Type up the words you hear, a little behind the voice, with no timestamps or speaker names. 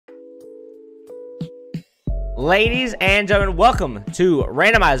Ladies and gentlemen, welcome to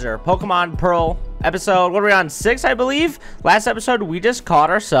Randomizer Pokemon Pearl episode, what are we on, 6 I believe? Last episode we just caught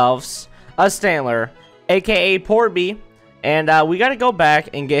ourselves a Stantler, aka Porby, and we gotta go back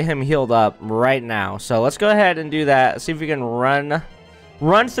and get him healed up right now. So let's go ahead and do that, see if we can run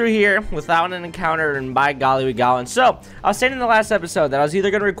through here without an encounter, and by golly we got one. So I was saying in the last episode that I was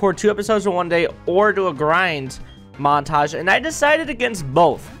either gonna record 2 episodes in one day or do a grind montage, and I decided against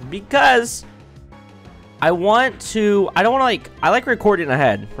both because I don't want to, I like recording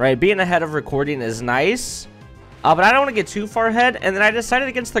ahead, right? Being ahead of recording is nice, but I don't want to get too far ahead. And then I decided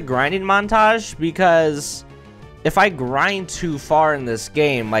against the grinding montage because if I grind too far in this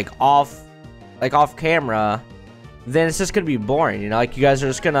game, like off camera, then it's just gonna be boring, you know? Like, you guys are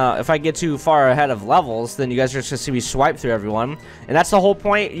just gonna, if I get too far ahead of levels, then you guys are just gonna see me swipe through everyone, and that's the whole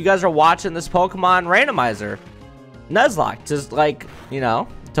point. You guys are watching this Pokemon Randomizer Nuzlocke, just like, you know,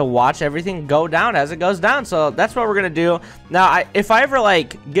 to watch everything go down as it goes down. So that's what we're gonna do now. If I ever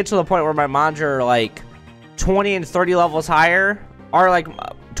like get to the point where my mons are like 20 and 30 levels higher, or like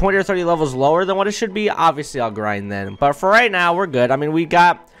 20 or 30 levels lower than what it should be, obviously I'll grind then. But for right now, we're good. I mean, we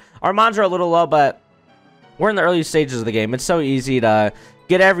got our mons are a little low, but we're in the early stages of the game. It's so easy to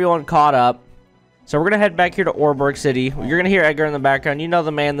get everyone caught up. So we're gonna head back here to Orberg City. You're gonna hear Edgar in the background. You know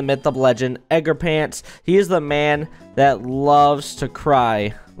the man, the myth, the legend, Edgar Pants. He is the man that loves to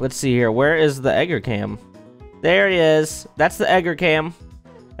cry. Let's see here. Where is the Edgar cam? There he is. That's the Edgar cam.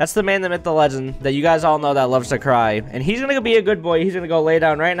 That's the man, the myth, the legend that you guys all know that loves to cry. And he's gonna be a good boy. He's gonna go lay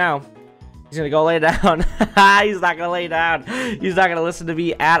down right now. He's gonna go lay down. He's not gonna lay down. He's not gonna listen to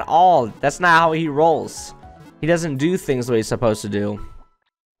me at all. That's not how he rolls. He doesn't do things the way he's supposed to do.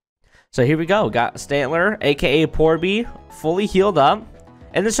 So here we go. Got Stantler, aka Porby, fully healed up.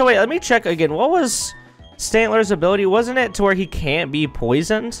 And then, so wait, let me check again. What was Stantler's ability? Wasn't it to where he can't be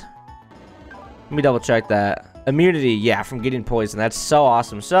poisoned? Let me double check that. Immunity, yeah, from getting poisoned. That's so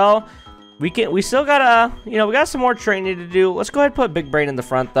awesome. So we still gotta, you know, we got some more training to do. Let's go ahead and put Big Brain in the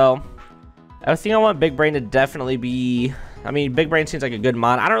front though. I think I want Big Brain to definitely be, I mean, Big Brain seems like a good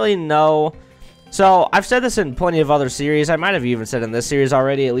mon. I don't really know. So I've said this in plenty of other series. I might have even said in this series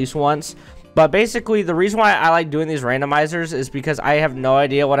already at least once. But basically, the reason why I like doing these randomizers is because I have no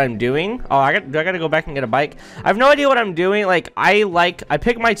idea what I'm doing. Oh, I gotta go back and get a bike. I have no idea what I'm doing. Like, I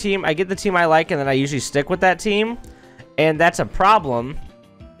pick my team, I get the team I like, and then I usually stick with that team. And that's a problem.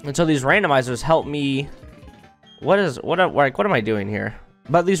 And so these randomizers help me. What am I doing here?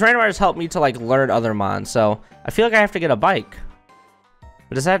 But these randomizers help me to like learn other mons. So I feel like I have to get a bike.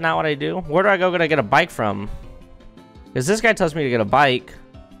 But is that not what I do? Where do I go to get a bike from? Because this guy tells me to get a bike.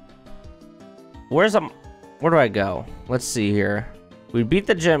 Where do I go? Let's see here. We beat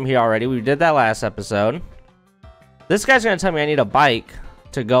the gym here already. We did that last episode. This guy's gonna tell me I need a bike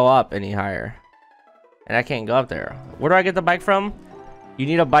to go up any higher. And I can't go up there. Where do I get the bike from? You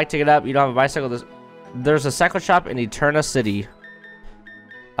need a bike to get up. You don't have a bicycle. There's a cycle shop in Eterna City.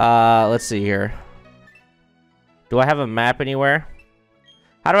 Let's see here. Do I have a map anywhere?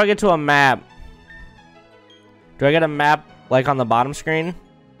 How do I get to a map? Do I get a map like on the bottom screen?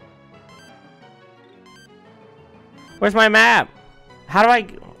 Where's my map? How do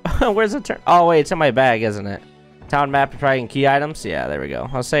I... Where's the turn? Oh, wait, it's in my bag, isn't it? Town map, probably in key items. Yeah, there we go.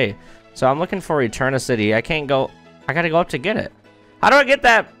 I'll say. So I'm looking for Eterna City. I can't go... I gotta go up to get it. How do I get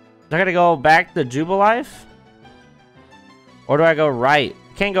that? Do I gotta go back to Jubilife? Or do I go right?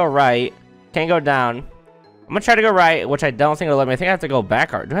 Can't go right. Can't go down. I'm gonna try to go right, which I don't think it'll let me. I think I have to go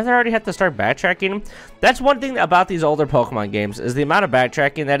back. Do I already have to start backtracking? That's one thing about these older Pokemon games, is the amount of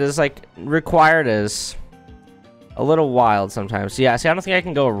backtracking that is like required is a little wild sometimes. Yeah, see, I don't think I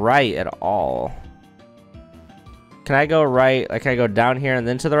can go right at all. Can I go right? Like, can I go down here and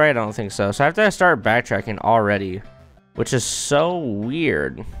then to the right? I don't think so. So I have to start backtracking already, which is so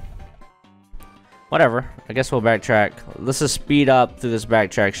weird. Whatever. I guess we'll backtrack. Let's just speed up through this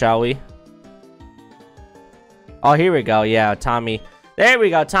backtrack, shall we? Oh, here we go. Yeah, Tommy. There we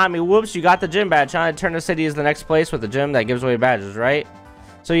go, Tommy. Whoops, you got the gym badge, huh? Eterna City is the next place with the gym that gives away badges, right?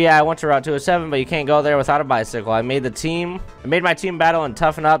 So yeah, I went to Route 207, but you can't go there without a bicycle. I made my team battle and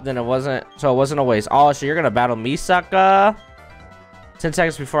toughen up, then it wasn't a waste. Oh, so you're gonna battle me, sucker? 10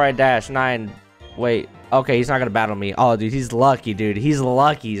 seconds before I dash. 9. Wait. Okay, he's not gonna battle me. Oh, dude, he's lucky, dude. He's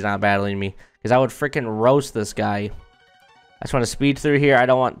lucky he's not battling me, because I would freaking roast this guy. I just want to speed through here. I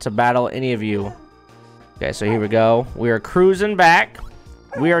don't want to battle any of you. Okay, so here we go. We are cruising back.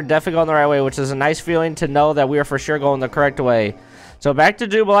 We are definitely going the right way, which is a nice feeling to know that we are for sure going the correct way. So back to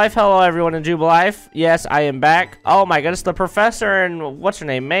Jubilife. Hello, everyone in Jubilife. Yes, I am back. Oh my goodness, the professor and what's her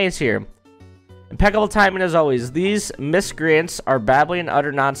name, May's here. Impeccable timing as always. These miscreants are babbling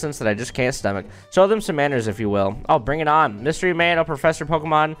utter nonsense that I just can't stomach. Show them some manners, if you will. Oh, bring it on. Mystery Man, oh, Professor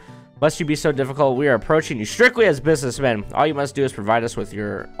Pokemon. Must you be so difficult? We are approaching you strictly as businessmen. All you must do is provide us with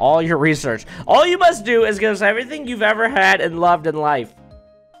all your research. All you must do is give us everything you've ever had and loved in life.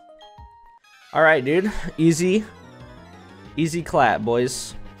 All right, dude. Easy clap,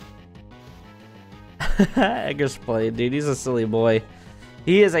 boys. Egger's played, dude. He's a silly boy.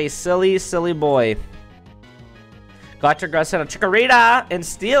 He is a silly, silly boy. Got your Grassana, Chikorita, and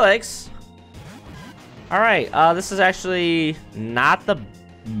Steelix. All right, this is actually not the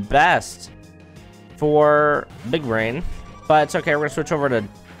best for Big Brain, but it's okay. We're gonna switch over to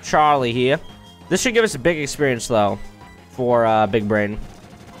Charlie here. This should give us a big experience though for Big Brain.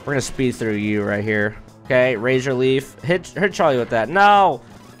 We're gonna speed through you right here. Okay, Razor Leaf. Hit Charlie with that. No,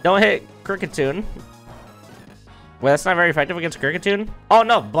 don't hit Cricketune. Well, that's not very effective against Cricketune. Oh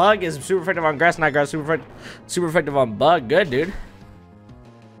no, Bug is super effective on grass, not grass. Super effective on Bug. Good, dude.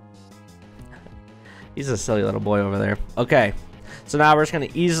 He's a silly little boy over there. Okay, so now we're just gonna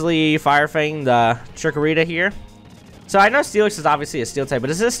easily Fire Fang the Chikorita here. So I know Steelix is obviously a Steel type, but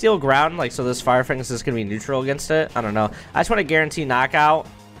is this Steel ground? Like, so this Fire Fang is just gonna be neutral against it? I don't know. I just want to guarantee knockout.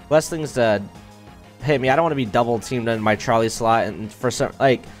 Less things to hit me. I don't want to be double teamed in my Charlie slot and for some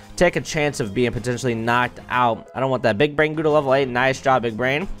like. Take a chance of being potentially knocked out. I don't want that. Big Brain grew to level 8. Nice job, Big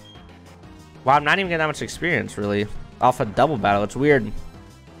Brain. Wow, I'm not even getting that much experience, really. Off a double battle. It's weird.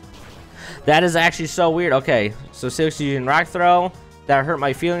 That is actually so weird. Okay, so Steelix using Rock Throw. That hurt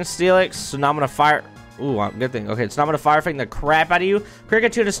my feelings, Steelix. So now I'm going to fire... Ooh, good thing. Okay, so now I'm going to Fire Fang the crap out of you.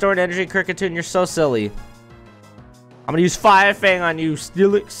 Cricketune is storing energy. Cricketune, you're so silly. I'm going to use Fire Fang on you,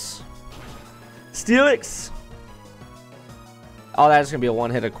 Steelix. Steelix. Oh, that's gonna be a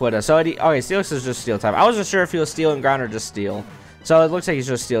one-hit Aquita. So, okay, Steelix is just Steel type. I wasn't sure if he was Steel and Ground or just Steel. So, it looks like he's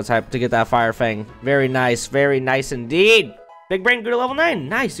just Steel type to get that Fire Fang. Very nice indeed. Big Brain grew to level 9.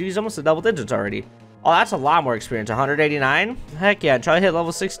 Nice, dude, he's almost to double digits already. Oh, that's a lot more experience. 189. Heck yeah, try to hit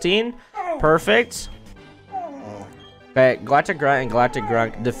level 16. Perfect. Okay, Galactic Grunt and Galactic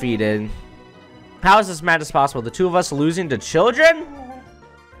Grunt defeated. How is this madness possible? The two of us losing to children?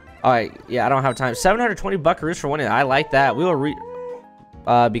 Alright, yeah, I don't have time. 720 buckaroos for winning. I like that. We will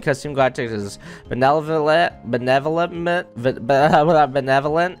because Team Galactic is benevolent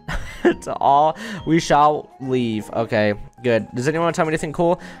to all, we shall leave. Okay, good. Does anyone want to tell me anything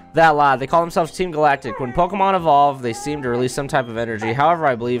cool? That lie. They call themselves Team Galactic. When Pokemon evolve, they seem to release some type of energy. However,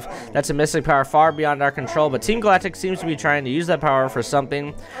 I believe that's a mystic power far beyond our control, but Team Galactic seems to be trying to use that power for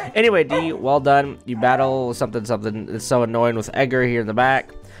something. Anyway, D, well done. You battle something. It's so annoying with Edgar here in the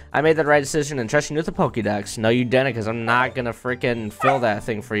back. I made the right decision in trusting you with the Pokédex. No, you didn't, because I'm not going to freaking fill that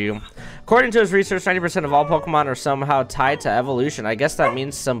thing for you. According to his research, 90% of all Pokemon are somehow tied to evolution. I guess that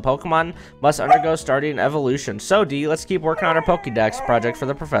means some Pokemon must undergo starting evolution. So, D, let's keep working on our Pokédex project for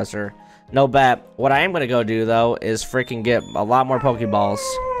the professor. No bet. What I am going to go do, though, is freaking get a lot more Pokeballs.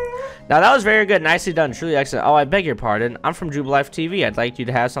 Now, that was very good. Nicely done. Truly excellent. Oh, I beg your pardon. I'm from Jubilife TV. I'd like you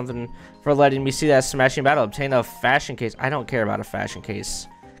to have something for letting me see that smashing battle. Obtain a fashion case. I don't care about a fashion case.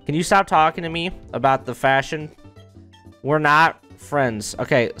 Can you stop talking to me about the fashion? We're not friends.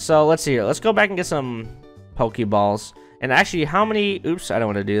 Okay, so let's see here. Let's go back and get some Pokeballs. And actually, how many... Oops, I don't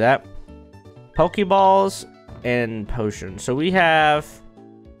want to do that. Pokeballs and potions. So we have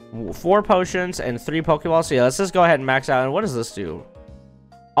 4 potions and 3 Pokeballs. So yeah, let's just go ahead and max out. And what does this do?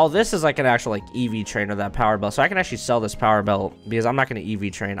 Oh, this is like an actual like EV train of that power belt. So I can actually sell this power belt because I'm not going to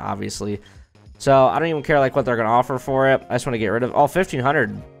EV train, obviously. So I don't even care like what they're going to offer for it. I just want to get rid of... Oh,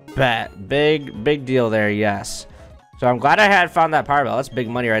 1,500. Bet. Big deal there, yes. So I'm glad I had found that power belt. That's big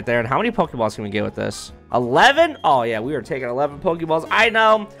money right there. And how many Pokeballs can we get with this? 11? Oh, yeah, we were taking 11 Pokeballs. I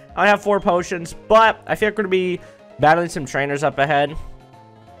know. I have 4 potions, but I feel like we're going to be battling some trainers up ahead.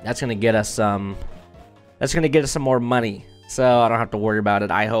 That's going to get us some... That's going to get us some more money. So I don't have to worry about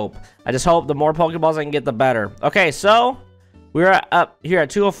it, I hope. I just hope the more Pokeballs I can get, the better. Okay, so... We're up here at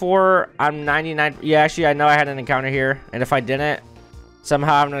 204. I'm 99. Yeah, actually, I know I had an encounter here. And if I didn't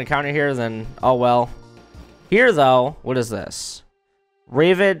somehow have an encounter here, then oh well. Here, though, what is this?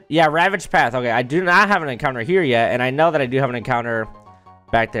 Ravaged Path. Okay, I do not have an encounter here yet. And I know that I do have an encounter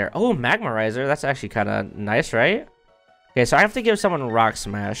back there. Oh, Magmarizer. That's actually kind of nice, right? Okay, so I have to give someone Rock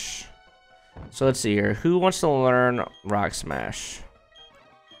Smash. So let's see here. Who wants to learn Rock Smash?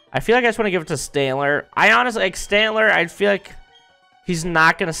 I feel like I just want to give it to Stantler. I honestly, like, Stantler, I feel like he's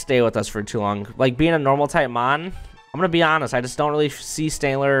not going to stay with us for too long. Like, being a normal type Mon, I'm going to be honest. I just don't really see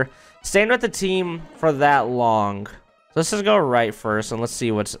Stantler staying with the team for that long. So let's just go right first, and let's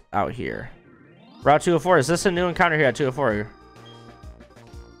see what's out here. Route 204. Is this a new encounter here at 204?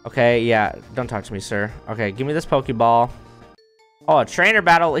 Okay, yeah. Don't talk to me, sir. Okay, give me this Pokeball. Oh, a trainer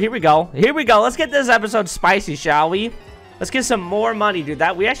battle. Here we go. Here we go. Let's get this episode spicy, shall we? Let's get some more money, dude.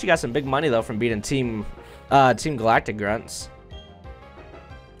 We actually got some big money, though, from beating Team Galactic Grunts.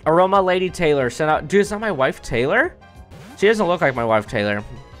 Aroma Lady Taylor sent out. Dude, is that my wife, Taylor? She doesn't look like my wife, Taylor.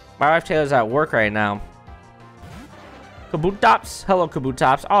 My wife, Taylor's at work right now. Kabutops. Hello,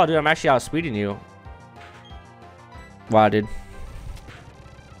 Kabutops. Oh, dude, I'm actually outspeeding you. Wow, dude.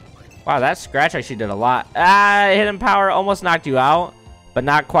 Wow, that scratch actually did a lot. Hidden Power almost knocked you out, but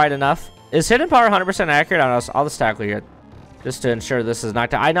not quite enough. Is Hidden Power 100% accurate? I don't know. I'll just tackle you just to ensure this is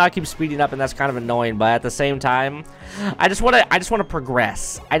knocked out. I know I keep speeding up, and that's kind of annoying, but at the same time, I just want to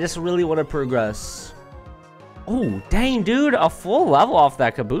progress. I just really want to progress. Oh, dang, dude, a full level off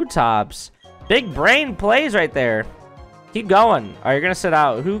that Kabutops. Big brain plays right there. Keep going. All right, you're gonna sit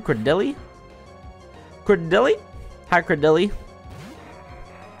out. Who? Credilli? Credilli? Hi, Credilli.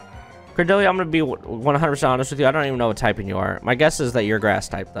 Credilli, I'm gonna be 100% honest with you. I don't even know what typing you are. My guess is that you're grass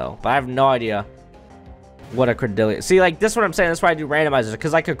type, though, but I have no idea what a Credilli is. See, like, this is what I'm saying. That's why I do randomizers,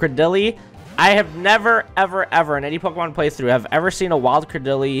 because like a Credilli, I have never, ever in any Pokemon playthrough have ever seen a wild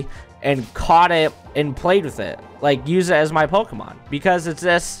Credilli and caught it and played with it, like use it as my Pokemon, because it's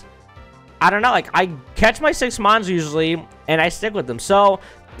this, I don't know, like I catch my 6 Mons usually and I stick with them. So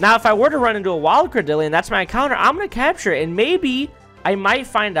now if I were to run into a wild Credilli and that's my encounter, I'm gonna capture it, and maybe I might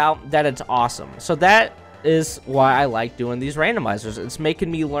find out that it's awesome. So that is why I like doing these randomizers. It's making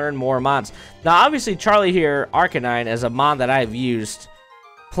me learn more Mons. Now obviously Charlie here, Arcanine, is a Mon that I've used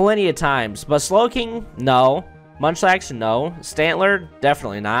plenty of times, but Slowking, no. Munchlax, no. Stantler,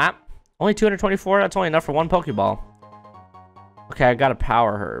 definitely not. Only 224, that's only enough for one Pokeball. Okay, I got a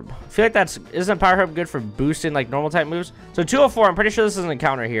Power Herb. I feel like isn't Power Herb good for boosting like normal type moves? So 204, I'm pretty sure this is an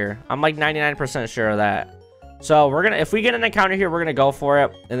encounter here. I'm like 99% sure of that. So if we get an encounter here, we're gonna go for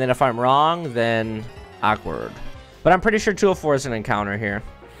it. And then if I'm wrong, then awkward. But I'm pretty sure 204 is an encounter here.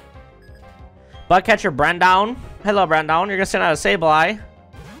 Bugcatcher Brandown. Hello, Brandown. You're gonna send out a Sableye.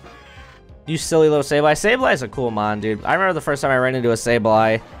 You silly little Sableye. Sableye is a cool Mon, dude. I remember the first time I ran into a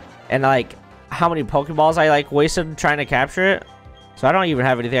Sableye, and like how many Pokeballs I like wasted trying to capture it. So I don't even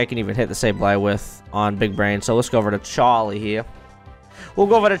have anything I can even hit the Sableye with on Big Brain. So let's go over to Charlie here. We'll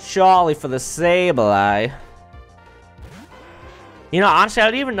go over to Charlie for the Sableye. You know, honestly, I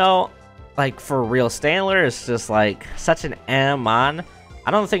don't even know, like, for real, Stantler is just like such an M-Mon.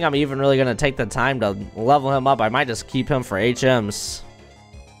 I don't think I'm even really gonna take the time to level him up. I might just keep him for HMs.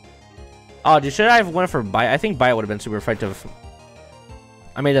 Oh, dude, should I have went for Bite? I think Bite would have been super effective.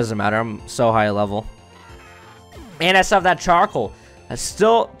 I mean, it doesn't matter. I'm so high level. And I still have that Charcoal.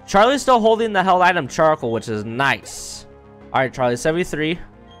 Charlie's still holding the held item Charcoal, which is nice. All right, Charlie, 73.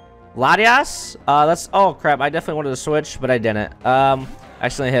 Latias. Oh crap! I definitely wanted to switch, but I didn't.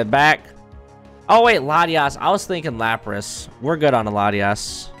 Accidentally hit back. Oh wait, Latias. I was thinking Lapras. We're good on a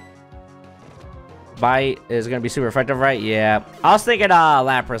Latias. Bite is gonna be super effective, right? Yeah. I was thinking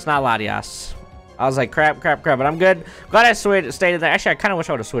Lapras, not Latias. I was like, crap, but I'm good. Glad I stayed there. Actually, I kind of wish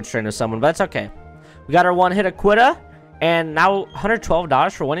I would have switched into someone, but that's okay. We got our one hit Aquita, and now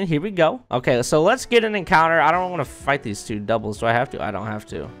 $112 for winning. Here we go. Okay, so let's get an encounter. I don't want to fight these two doubles. Do I have to? I don't have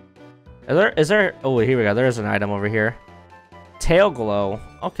to. Is there? Oh, here we go. There's an item over here. Tail Glow.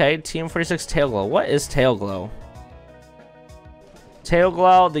 Okay, TM46 Tail Glow. What is Tail Glow? Tail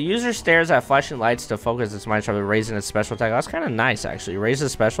Glow. The user stares at flashing lights to focus its mind, raising its special attack. That's kind of nice, actually.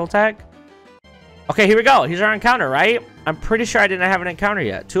 Raises special attack. Okay, here we go. Here's our encounter, right? I'm pretty sure I didn't have an encounter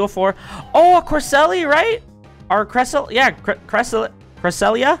yet. 204. Oh, a Cresselia, right? Or Cresselia? Yeah,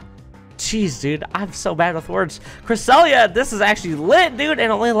 Cresselia? Jeez, dude. I'm so bad with words. Cresselia, this is actually lit, dude.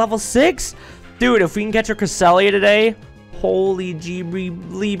 And only level 6. Dude, if we can catch a Cresselia today, holy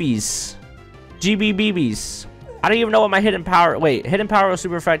GB-leebies. GB-BBs. I don't even know what my hidden power... Wait, hidden power was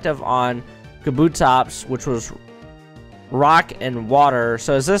super effective on Kabutops, which was rock and water.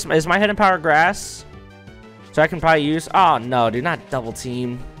 So is my hidden power grass? So I can probably use... Oh, no, dude, not double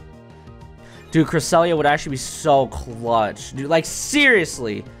team. Dude, Cresselia would actually be so clutch. Dude, like,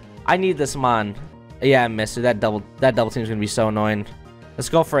 seriously. I need this Mon. Yeah, I missed it. That double team's gonna be so annoying. Let's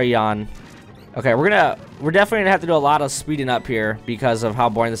go for a Yawn. Okay, we're definitely gonna have to do a lot of speeding up here because of how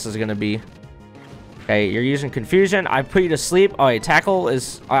boring this is gonna be. Okay, you're using Confusion. I put you to sleep. Oh, wait, Tackle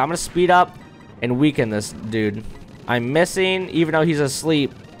is... All right, I'm gonna speed up and weaken this dude. I'm missing, even though he's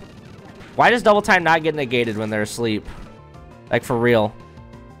asleep. Why does double time not get negated when they're asleep? Like, for real.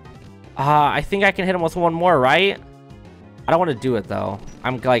 I think I can hit him with one more, right? I don't want to do it, though.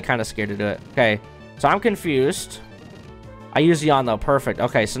 I'm, like, kind of scared to do it. Okay, so I'm confused. I use Yawn, though. Perfect.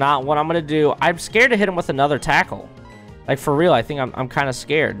 Okay, so now what I'm going to do... I'm scared to hit him with another Tackle. Like, for real, I think I'm kind of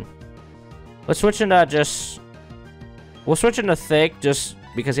scared. Let's switch into we'll switch into Thick just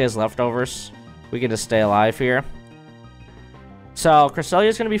because he has leftovers. We can just stay alive here. So,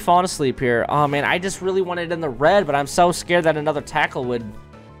 Cresselia's going to be falling asleep here. Oh, man, I just really wanted it in the red, but I'm so scared that another tackle would...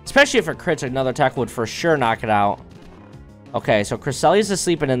 Especially if it crits, another tackle would for sure knock it out. Okay, so Cresselia's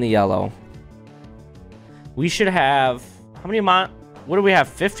asleep and in the yellow. We should have... How many what do we have?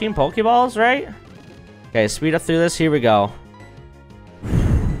 15 Pokeballs, right? Okay, speed up through this. Here we go.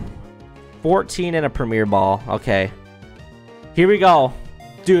 14 in a Premier Ball. Okay. Here we go.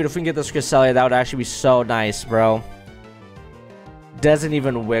 Dude, if we can get this Cresselia, that would actually be so nice, bro. Doesn't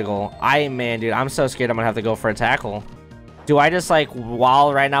even wiggle. Man, dude, I'm so scared I'm gonna have to go for a tackle. Do I just, like,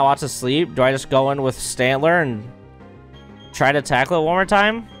 while right now watch asleep, do I just go in with Stantler and try to tackle it one more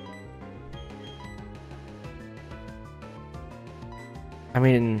time? I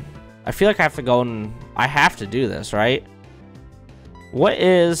mean, I feel like I have to go and... I have to do this, right?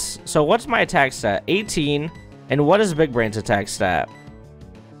 So what's my attack stat? 18. And what is Big Brain's attack stat?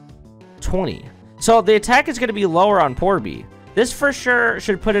 20. So the attack is going to be lower on Porby. This for sure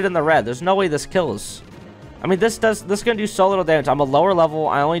should put it in the red. There's no way this kills. I mean, this is going to do so little damage. I'm a lower level.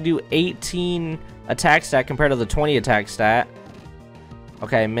 I only do 18 attack stat compared to the 20 attack stat.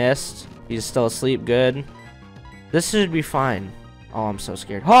 Okay, missed. He's still asleep. Good. This should be fine. Oh, I'm so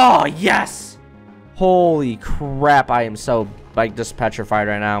scared. Oh, yes! Holy crap. I am so, like, just petrified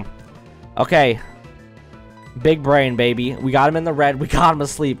right now. Okay. Big Brain, baby. We got him in the red. We got him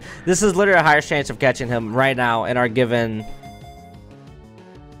asleep. This is literally a higher chance of catching him right now in our given...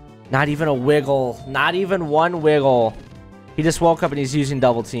 Not even a wiggle. Not even one wiggle. He just woke up and he's using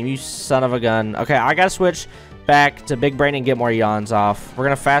double team. You son of a gun. Okay, I gotta switch back to Big Brain and get more yawns off. We're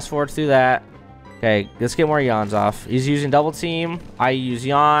gonna fast forward through that. Okay, let's get more yawns off. He's using double team. I use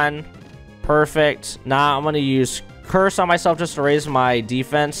yawn. Perfect. Now I'm gonna use curse on myself just to raise my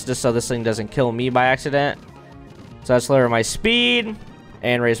defense, just so this thing doesn't kill me by accident. So that's lower my speed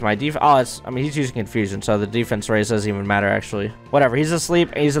and raise my defense. Oh, I mean, he's using confusion, so the defense raise doesn't even matter, actually. Whatever, he's asleep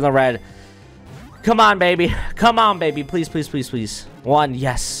and he's in the red. Come on, baby. Come on, baby. Please, please, please, please. 1,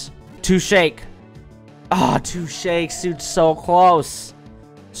 yes. 2 shake. Oh, 2 shakes, dude. So close.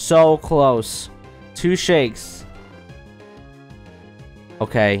 So close. 2 shakes.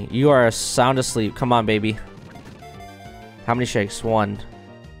 Okay, you are sound asleep. Come on, baby. How many shakes? 1.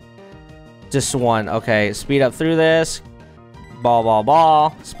 Just 1. Okay, speed up through this. Ball, ball,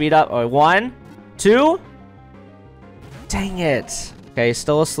 ball. Speed up. 1, 2. Dang it. Okay,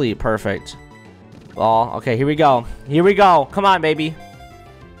 still asleep. Perfect. Ball. Okay, here we go. Here we go. Come on, baby.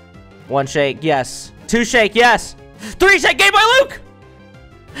 1 shake. Yes. 2 shake. Yes. 3 shake. Game Boy Luke.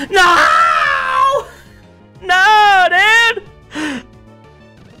 No! No, dude.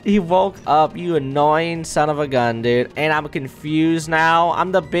 He woke up, you annoying son of a gun, dude. And I'm confused now.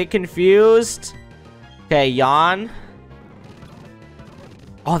 I'm the big confused. Okay, yawn.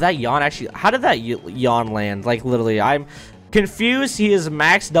 Oh, that yawn actually... How did that yawn land? Like, literally, I'm confused. He is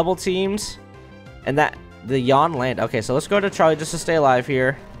max double teamed. And the yawn land. Okay, so let's go to Charlie just to stay alive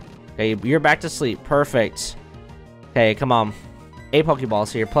here. Okay, you're back to sleep. Perfect. Okay, come on. 8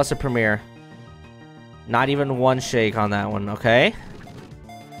 Pokeballs here, plus a Premier. Not even 1 shake on that one, okay?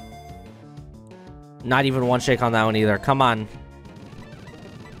 Not even 1 shake on that one either. Come on.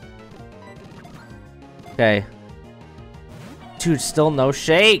 Okay. Dude, still no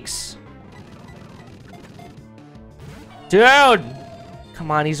shakes. Dude!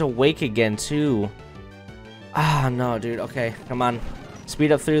 Come on, he's awake again, too. Ah, no, dude. Okay, come on.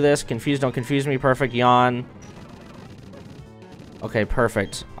 Speed up through this. Confuse, don't confuse me. Perfect. Yawn. Okay,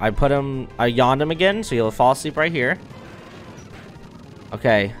 perfect. I yawned him again, so he'll fall asleep right here.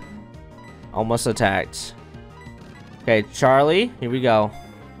 Okay. Almost attacked. Okay, Charlie. Here we go.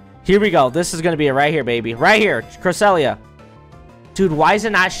 Here we go. This is going to be it right here, baby. Right here. Cresselia. Dude, why is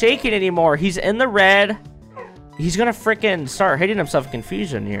it not shaking anymore? He's in the red. He's going to freaking start hitting himself in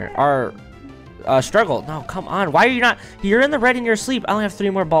confusion here. Or struggle. No, come on. Why are you not? You're in the red and you're asleep. I only have 3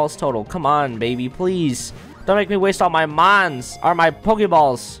 more balls total. Come on, baby. Please. Don't make me waste all my mons. Or my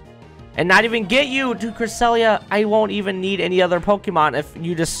Pokeballs. And not even get you. Dude, Cresselia, I won't even need any other Pokemon if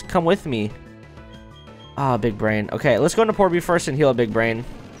you just come with me. Ah, Big Brain. Okay, let's go into Porby first and heal a Big Brain.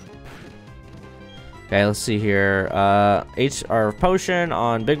 Okay, let's see here. Our potion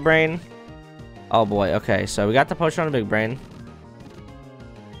on Big Brain. Oh boy, okay, so we got the potion on Big Brain.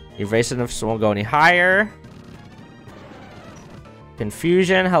 Evasiveness won't go any higher.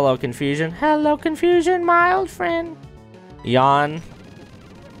 Confusion. Hello, Confusion. Hello, Confusion, my old friend. Yawn.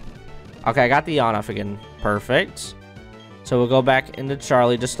 Okay, I got the yawn off again. Perfect. So we'll go back into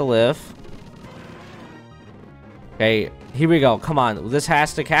Charlie just to live. Okay, here we go. Come on, this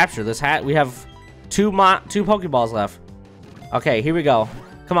has to capture. We have two Pokeballs left. Okay, here we go.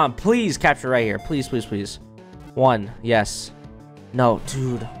 Come on, please capture right here. Please, please, please. 1, yes. No,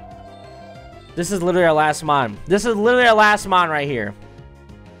 dude. This is literally our last mon. This is literally our last mon right here.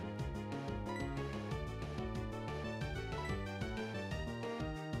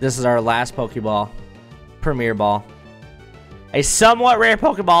 This is our last Pokeball. Premier Ball. A somewhat rare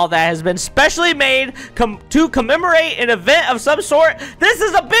Pokeball that has been specially made to commemorate an event of some sort. This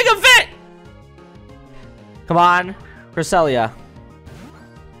is a big event! Come on, Cresselia.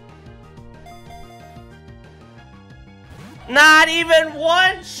 Not even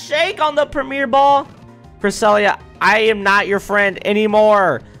one shake on the Premier Ball. Cresselia, I am not your friend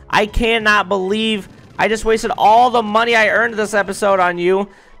anymore. I cannot believe I just wasted all the money I earned this episode on you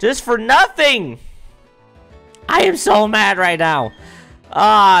just for nothing. I am so mad right now.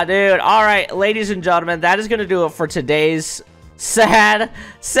 Ah, dude. All right, ladies and gentlemen, that is going to do it for today's sad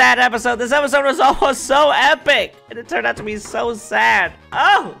episode. This episode was almost so epic, and it turned out to be so sad.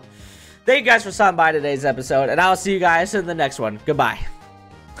 Oh, thank you guys for stopping by today's episode, and I'll see you guys in the next one. Goodbye.